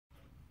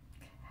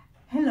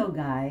Hello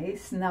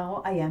guys,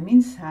 now I am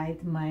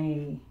inside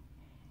my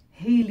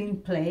healing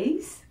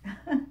place.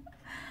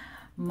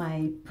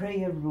 My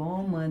prayer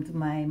room and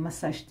my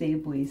massage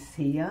table is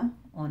here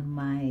on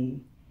my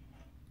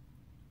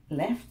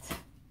left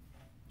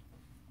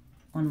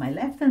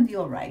and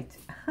your right.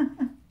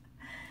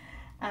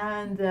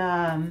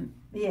 And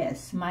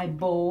yes, my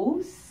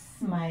bowls,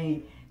 my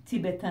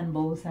Tibetan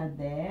bowls are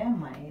there,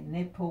 my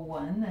Nepal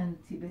one and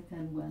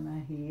Tibetan one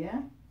are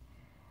here.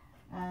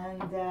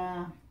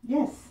 And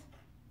yes,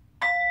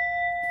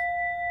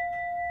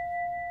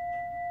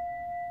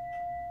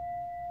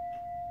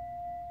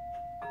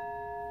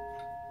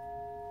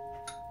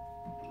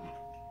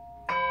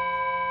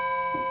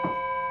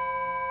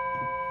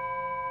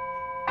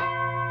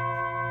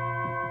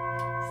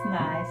 it's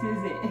nice,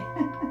 is it?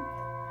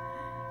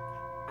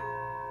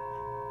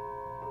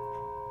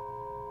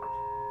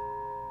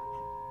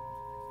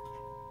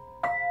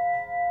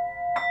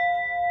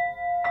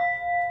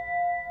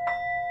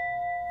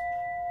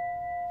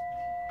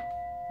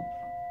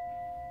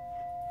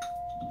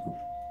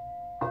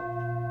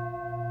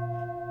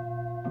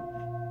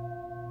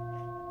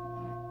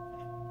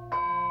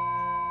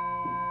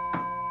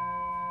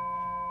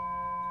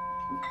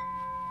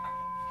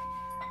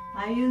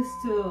 I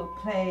used to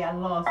play a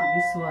lot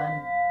this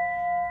one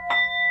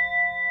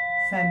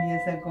some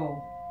years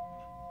ago.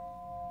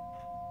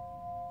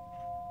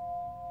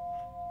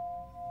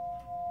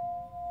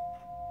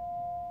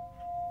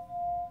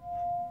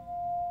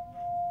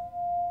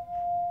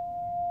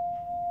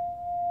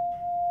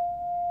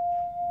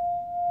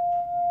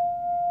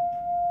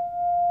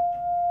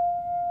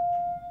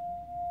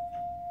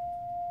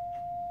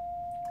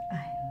 I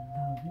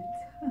love it.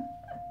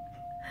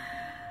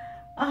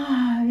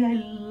 I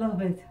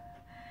love it.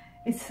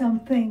 It's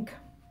something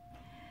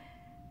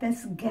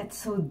that gets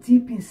so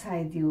deep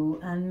inside you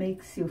and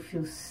makes you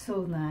feel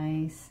so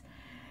nice.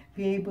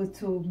 Be able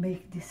to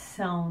make this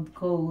sound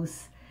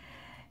goes.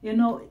 You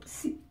know,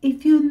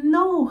 if you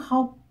know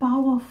how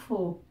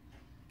powerful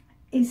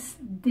is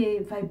the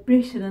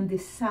vibration and the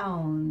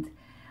sound,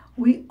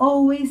 we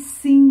always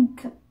sing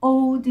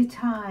all the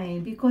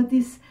time because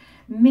this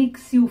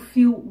makes you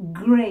feel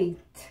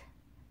great.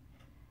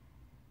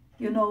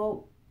 You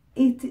know,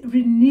 it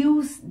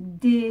renews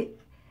the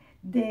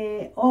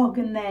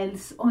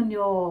organelles on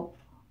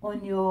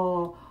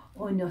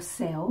your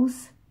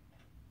cells.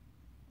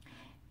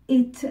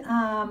 It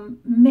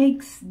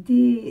makes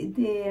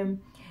the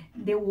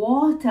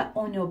water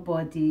on your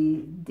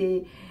body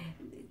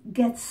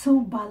get so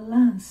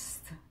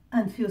balanced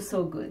and feel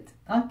so good.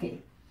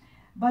 Okay,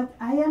 but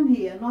I am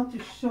here not to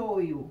show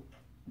you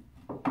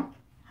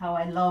how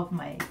I love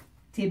my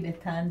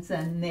Tibetans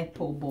and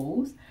Nepal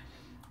bowls,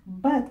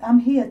 but I'm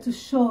here to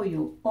show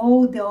you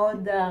all the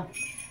other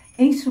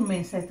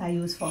instruments that I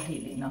use for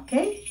healing,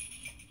 okay?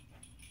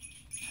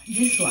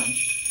 This one.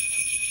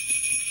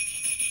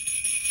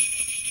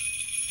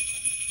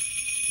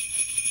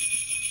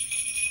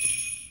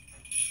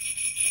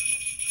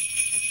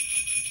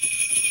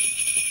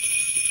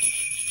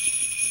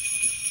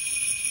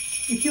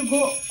 If you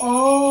go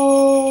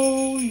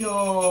all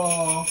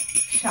your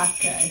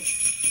chakras,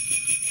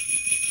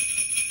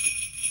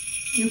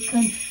 you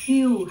can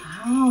feel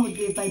how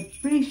the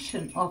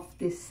vibration of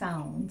the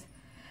sound,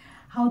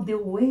 how the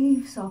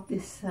waves of the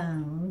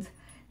sound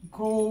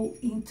go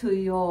into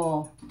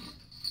your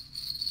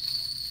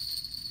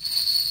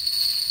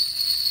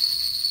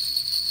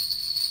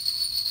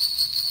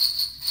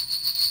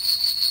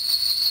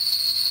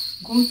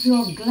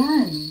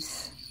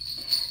glands.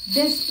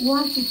 That's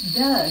what it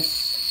does.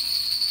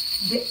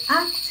 They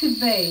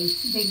activate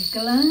the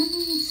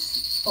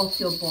glands of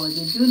your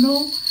body. Do you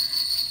know?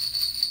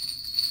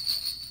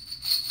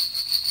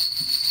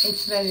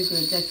 It's very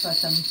good. That's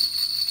what I'm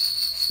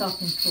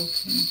stopping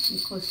talking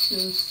because it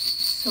feels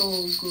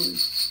so good.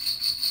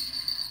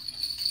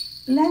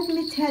 Let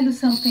me tell you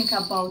something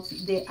about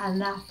the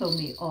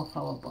anatomy of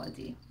our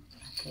body.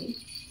 Okay,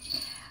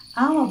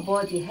 our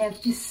body have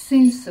these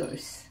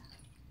sensors,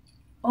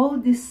 all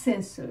these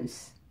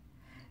sensors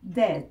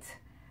that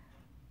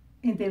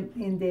in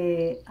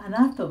the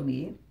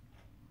anatomy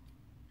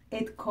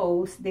it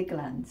calls the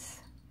glands.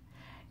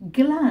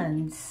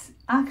 Glands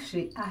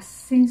actually are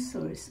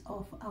sensors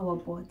of our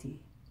body.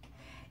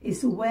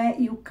 Is where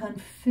you can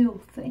feel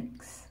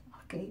things,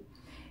 okay?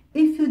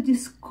 If you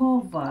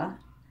discover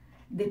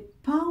the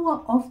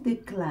power of the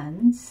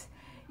glands,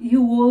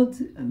 you would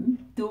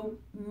do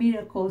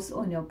miracles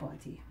on your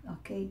body,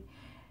 okay?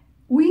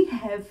 We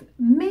have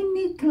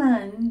many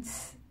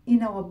glands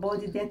in our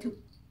body that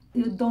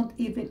you don't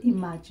even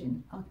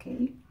imagine,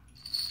 okay?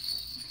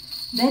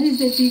 That is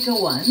the bigger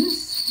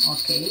ones,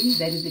 okay?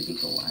 That is the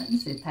bigger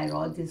ones. The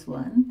thyroid is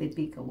one, the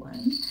bigger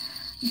one.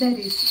 That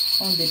is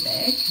on the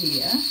back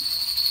here.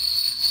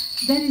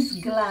 There is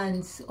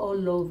glands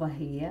all over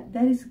here.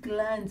 There is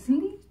glands,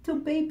 little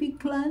baby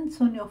glands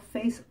on your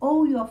face,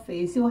 all your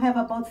face. You have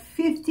about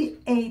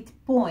 58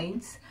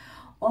 points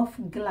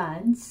of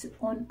glands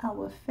on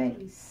our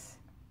face,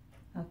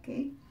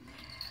 okay?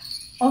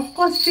 Of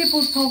course,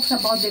 people talk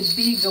about the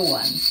bigger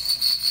ones.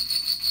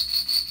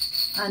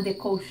 and they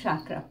call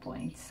chakra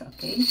points,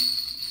 okay?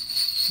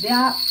 There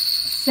are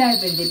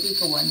 7, the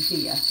bigger ones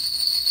here.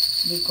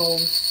 They go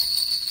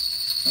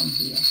from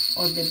here,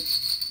 or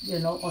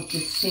or the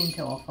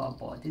center of our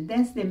body.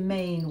 That's the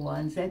main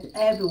ones that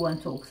everyone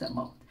talks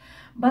about.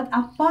 But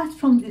apart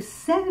from the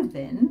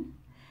 7,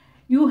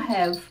 you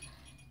have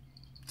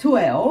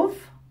 12.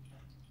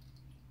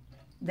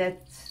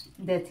 That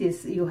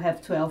is, you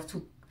have 12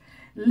 to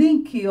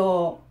link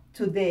to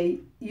the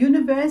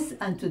universe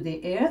and to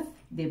the earth,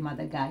 the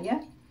Mother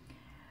Gaia.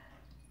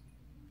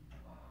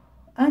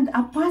 And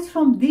apart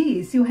from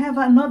these, you have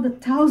another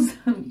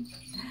 1,000,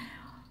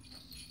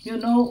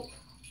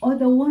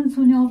 other ones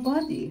on your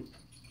body.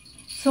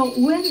 So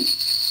when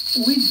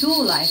we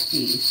do like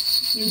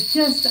this, you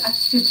just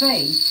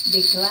activate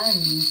the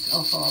glands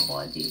of our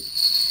body.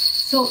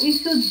 So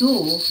if you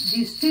do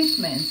these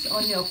treatments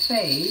on your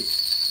face,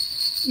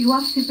 you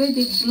activate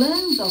the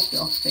glands of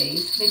your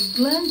face, the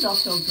glands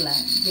of your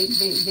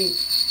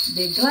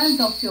the glands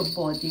of your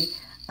body,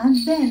 and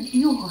then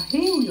you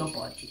heal your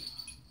body.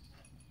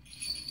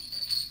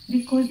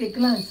 Because the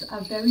glands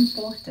are very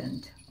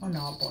important on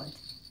our body,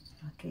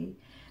 okay?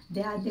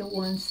 They are the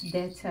ones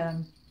that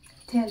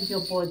tell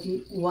your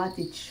body what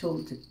it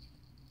should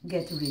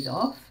get rid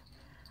of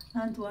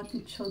and what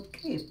it should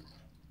keep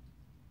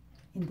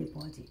in the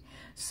body.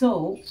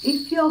 So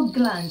if your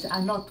glands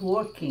are not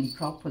working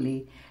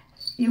properly,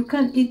 you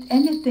can eat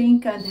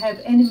anything and have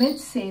any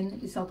medicine,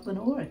 it's not going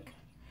to work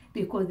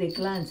because the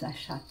glands are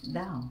shut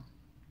down.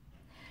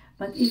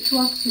 But if you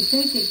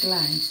activate the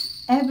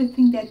glands,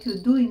 everything that you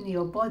do in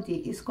your body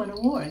is going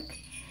to work.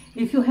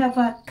 If you have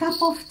a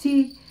cup of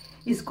tea,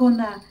 it's going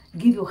to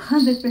give you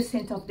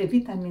 100% of the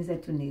vitamins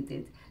that you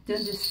needed. Do you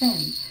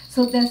understand?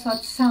 So that's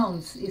what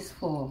sounds is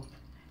for.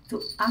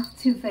 To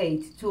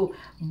activate, to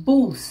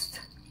boost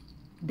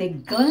the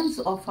glands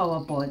of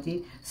our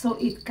body so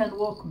it can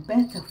work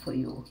better for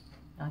you.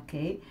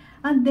 Okay?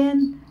 And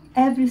then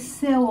every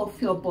cell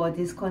of your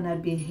body is going to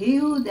be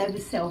healed. Every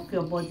cell of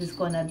your body is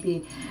going to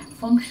be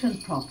function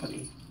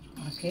properly.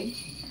 Okay?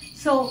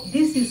 So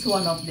this is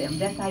one of them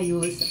that I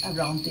use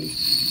around the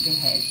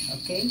head.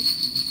 Okay?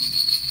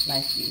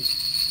 Like this.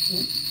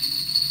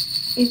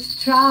 It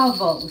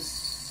travels.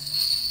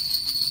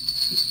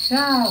 It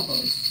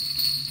travels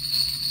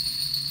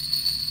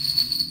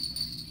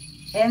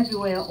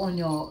everywhere on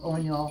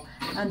your,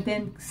 and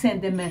then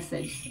send a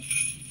message.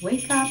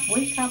 Wake up,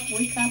 wake up,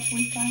 wake up,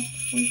 wake up,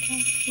 wake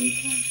up,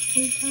 wake up,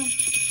 wake up.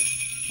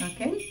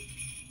 Okay?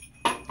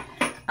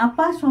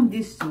 Apart from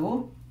these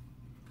two,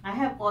 I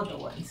have other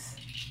ones.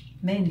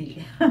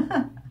 Many.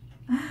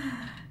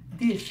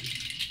 This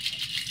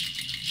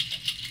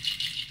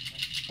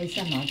is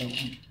another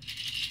one.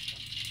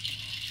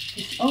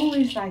 It's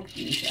always like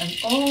this, and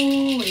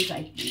always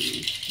like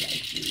this,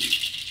 like this.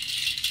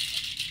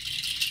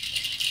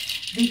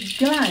 The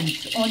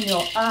glands on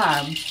your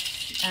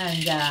arms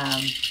and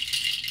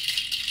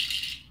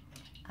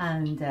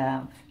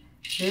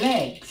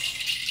legs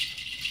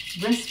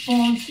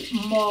respond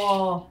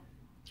more,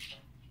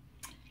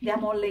 they are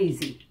more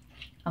lazy.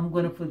 I'm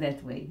going to put it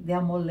that way. They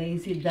are more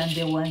lazy than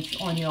the ones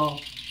on your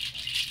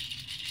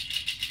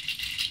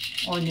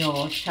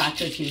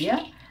chakras here,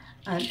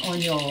 and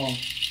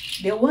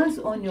the ones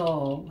on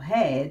your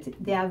head,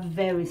 they are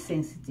very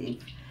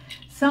sensitive.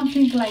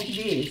 Something like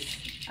this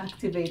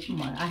activate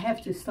more. I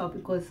have to stop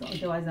because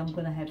otherwise I'm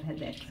going to have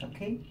headaches,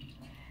 okay?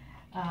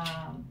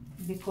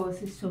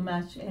 Because it's too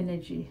much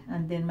energy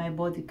and then my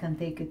body can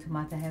take it too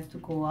much. I have to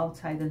go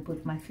outside and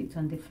put my feet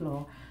on the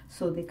floor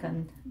so they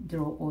can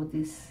draw all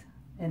this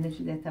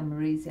energy that I'm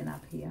raising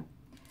up here.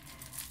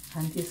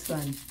 And this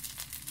one,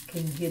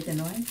 can you hear the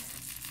noise?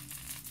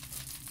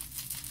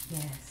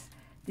 Yes,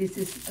 this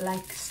is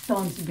like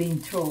stones being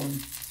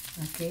thrown,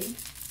 okay?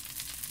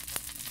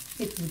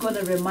 It's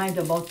gonna remind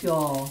about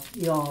your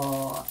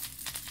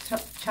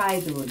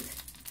childhood.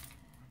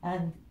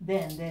 And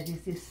then there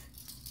is this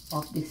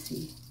of the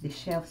sea, the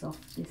shelves of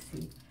the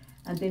sea.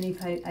 And then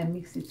if I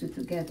mix it two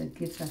together, it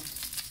gives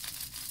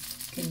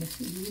us, can you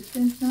see the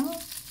difference now?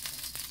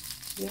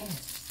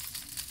 Yes.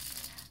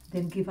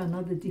 Then give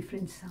another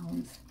different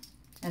sounds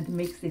and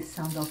mix the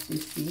sound of the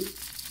sea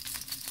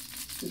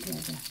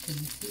together. Can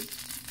you see?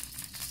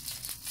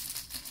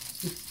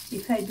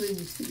 If I do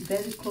this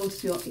very close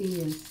to your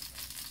ears,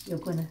 you're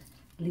gonna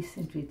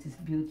listen to it. It's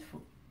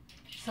beautiful.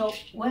 So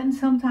when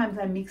sometimes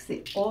I mix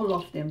all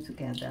of them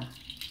together,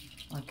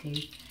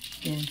 okay,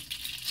 then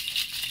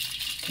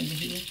can you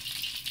hear?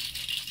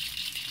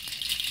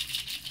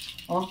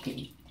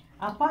 Okay.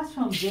 Apart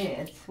from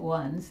that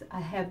ones, I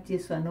have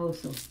this one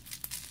also.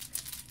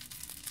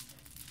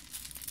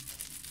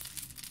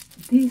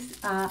 These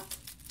are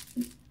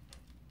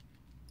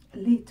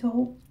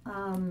little,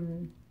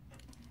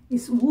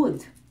 it's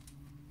wood,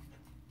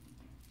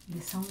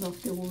 the sound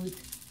of the wood,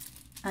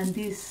 and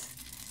this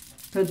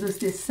produce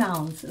the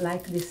sounds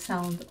like the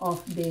sound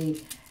of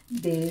the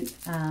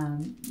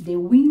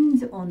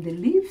wind on the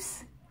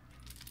leaves.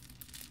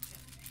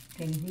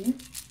 Can you hear?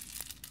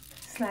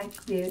 It's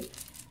like the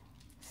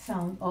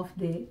sound of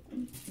the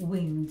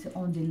wind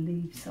on the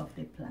leaves of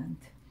the plant.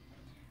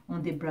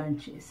 on the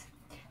branches.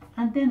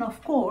 And then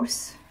of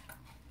course,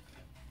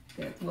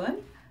 that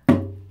one,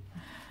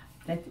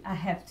 that I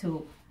have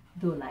to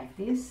do like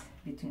this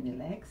between the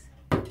legs.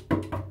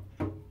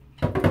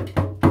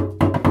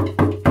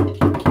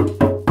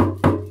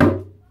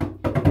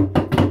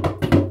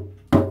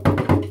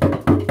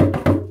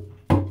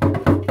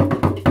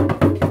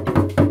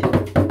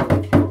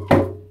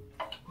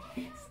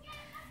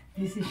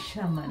 This is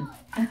shaman.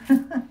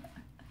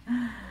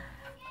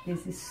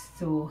 This is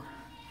to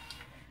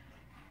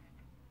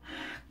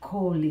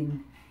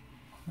calling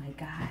my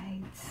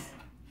guides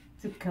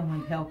to come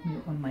and help me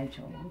on my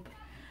job.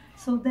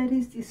 So that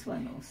is this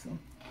one also.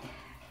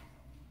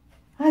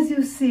 As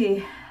you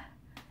see,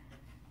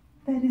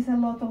 there is a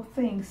lot of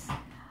things.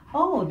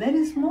 Oh, there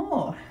is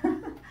more.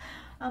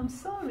 I'm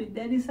sorry,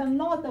 there is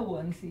another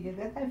one here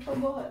that I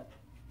forgot.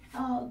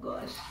 Oh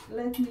gosh,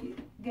 let me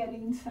get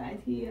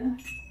inside here.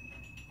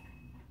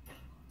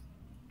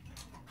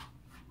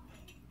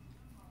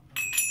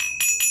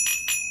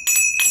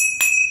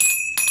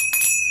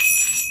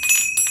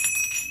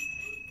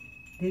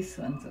 This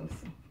one's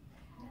also.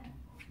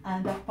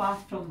 And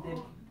apart from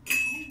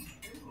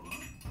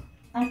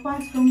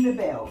the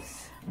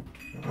bells.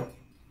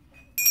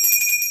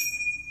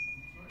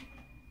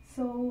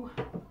 So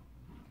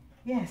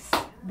yes,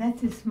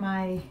 that is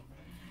my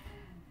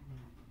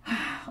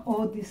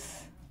all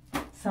these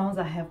sounds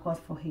I have got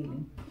for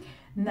healing.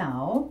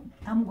 Now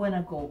I'm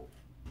gonna go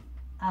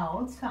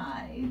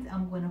outside.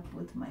 I'm gonna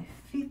put my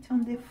feet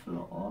on the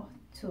floor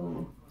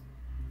to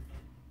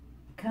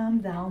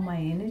calm down my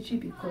energy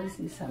because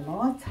it's a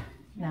lot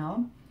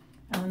now,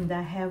 and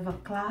I have a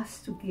class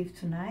to give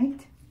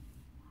tonight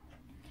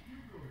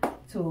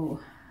to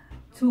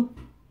 2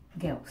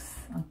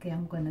 girls. Okay,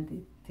 I'm gonna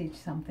teach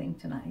something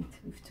tonight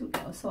with 2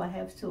 girls, so I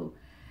have to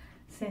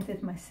center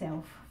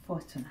myself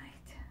for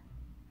tonight.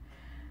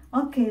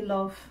 Okay,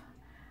 love,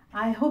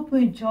 I hope you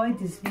enjoyed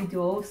this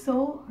video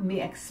also,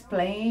 me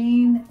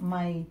explain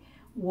my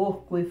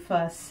work with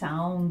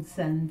sounds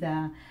and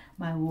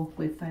my work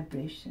with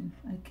vibration.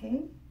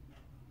 Okay,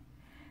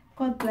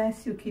 God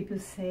bless you, keep you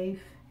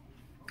safe,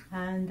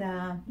 and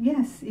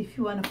yes, if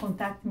you want to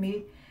contact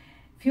me,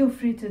 feel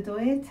free to do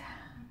it.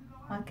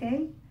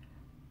 Okay,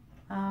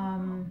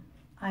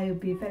 I'll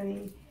be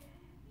very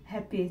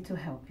happy to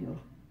help you.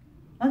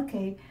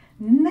 Okay,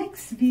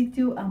 next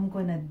video I'm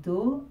gonna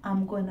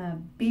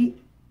be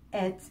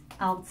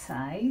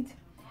outside.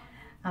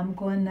 I'm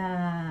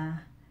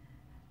gonna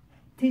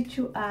teach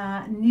you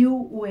a new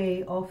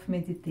way of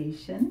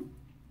meditation.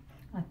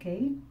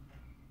 Okay,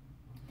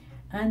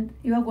 and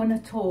you are gonna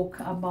talk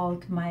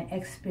about my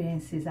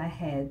experiences I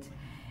had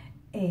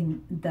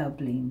in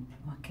Dublin.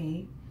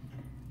 Okay,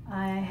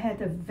 I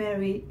had a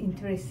very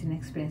interesting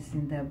experience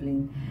in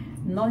Dublin,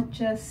 not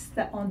just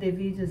on the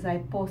videos I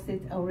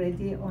posted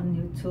already on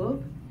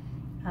YouTube,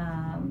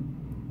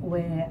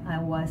 where I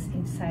was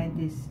inside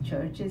these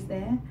churches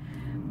there,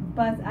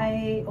 but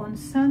on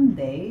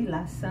Sunday,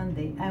 last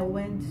Sunday, I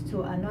went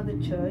to another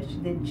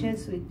church, the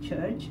Jesuit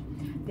church,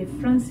 the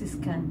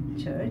Franciscan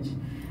church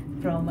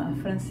from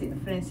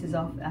Francis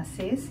of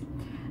Assisi.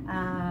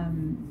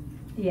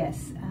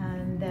 Yes,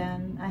 and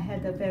then I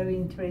had a very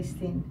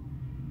interesting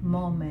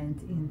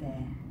moment in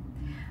there,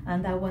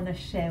 and I want to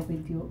share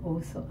with you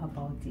also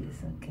about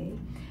this. Okay,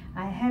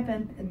 I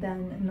haven't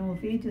done no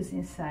videos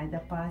inside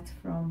apart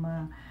from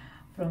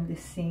the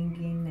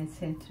singing,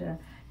 etc.,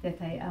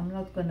 that I'm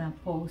not gonna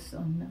post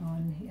on.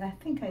 I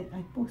think I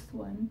post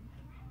one.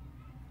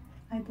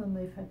 I don't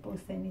know if I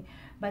post any,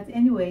 but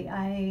anyway,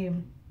 I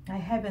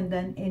haven't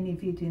done any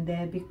video in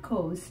there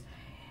because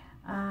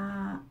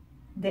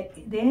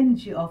the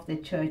energy of the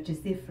church is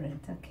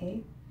different.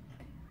 Okay,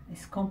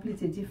 it's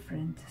completely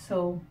different,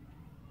 so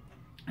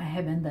I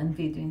haven't done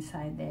video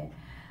inside there.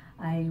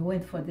 I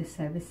went for the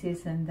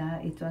services, and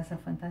it was a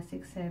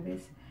fantastic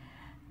service,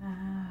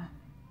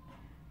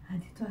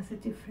 and it was a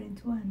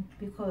different one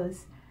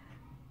because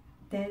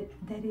there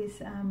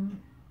is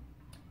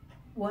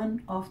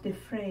one of the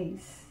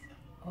phrase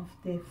of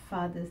the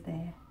fathers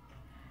there.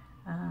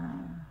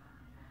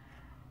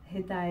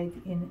 He died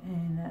in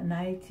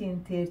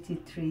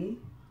 1933,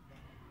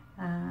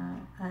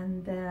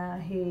 and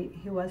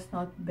he was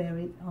not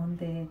buried on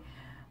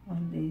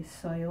the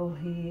soil.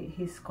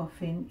 His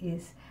coffin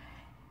is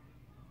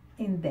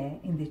in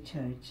the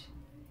church,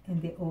 in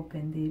the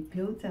open. They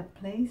built a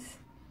place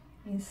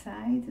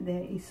inside.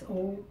 There is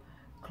all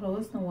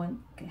closed. No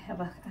one can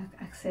have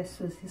access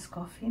to his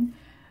coffin,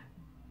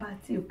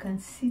 but you can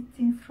sit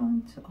in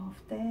front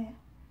of there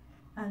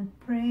and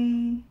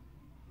pray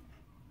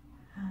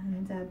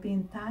and be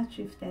in touch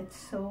with that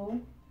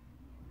soul.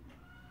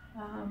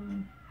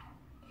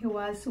 He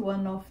was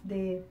one of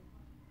the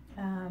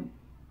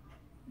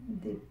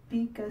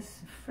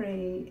biggest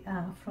fray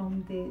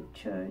from the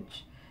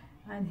church,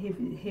 and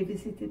he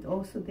visited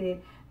also the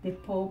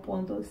Pope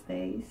on those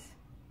days,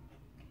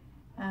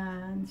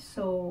 and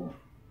so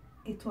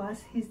it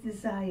was his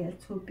desire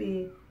to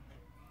be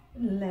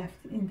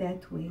left in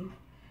that way,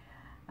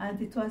 and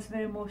it was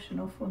very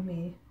emotional for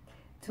me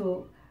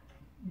to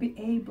be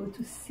able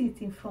to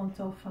sit in front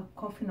of a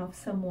coffin of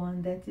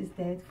someone that is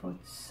dead for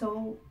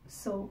so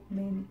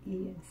many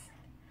years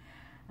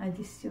and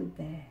is still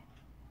there,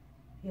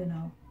 you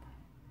know.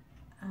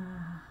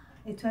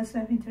 It was a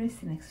very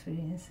interesting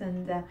experience,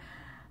 and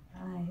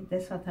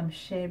that's what I'm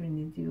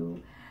sharing with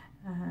you.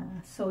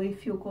 So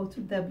if you go to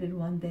Dublin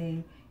one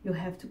day, you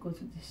have to go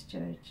to this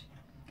church.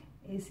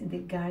 It's in the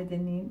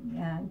Gardiner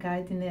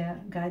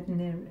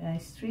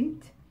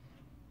Street.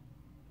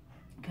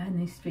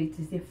 Gardiner Street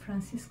is the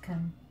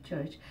Franciscan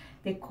church.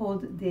 They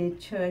called the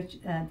church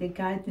the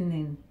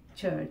Gardening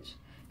Church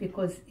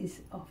because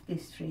it's off the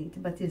street,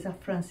 but it's a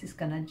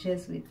Franciscan, a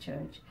Jesuit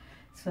church.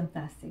 It's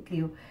fantastic.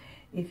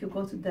 If you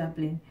go to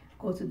Dublin,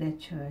 go to that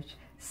church,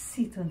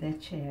 sit on their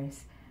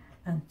chairs,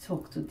 and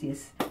talk to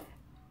this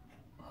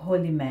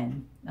holy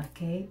man.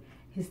 Okay,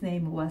 his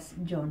name was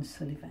John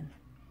Sullivan.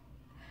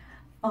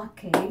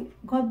 Okay,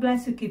 God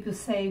bless you, keep you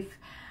safe,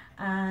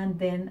 and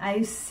then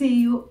I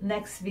see you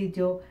next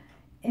video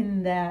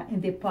in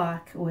the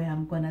park, where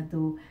I'm gonna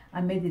do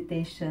a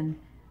meditation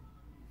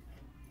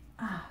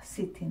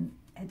sitting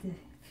at the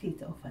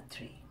feet of a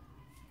tree.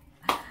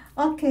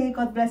 Okay,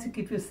 God bless you,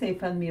 keep you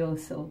safe, and me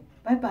also.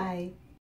 Bye bye.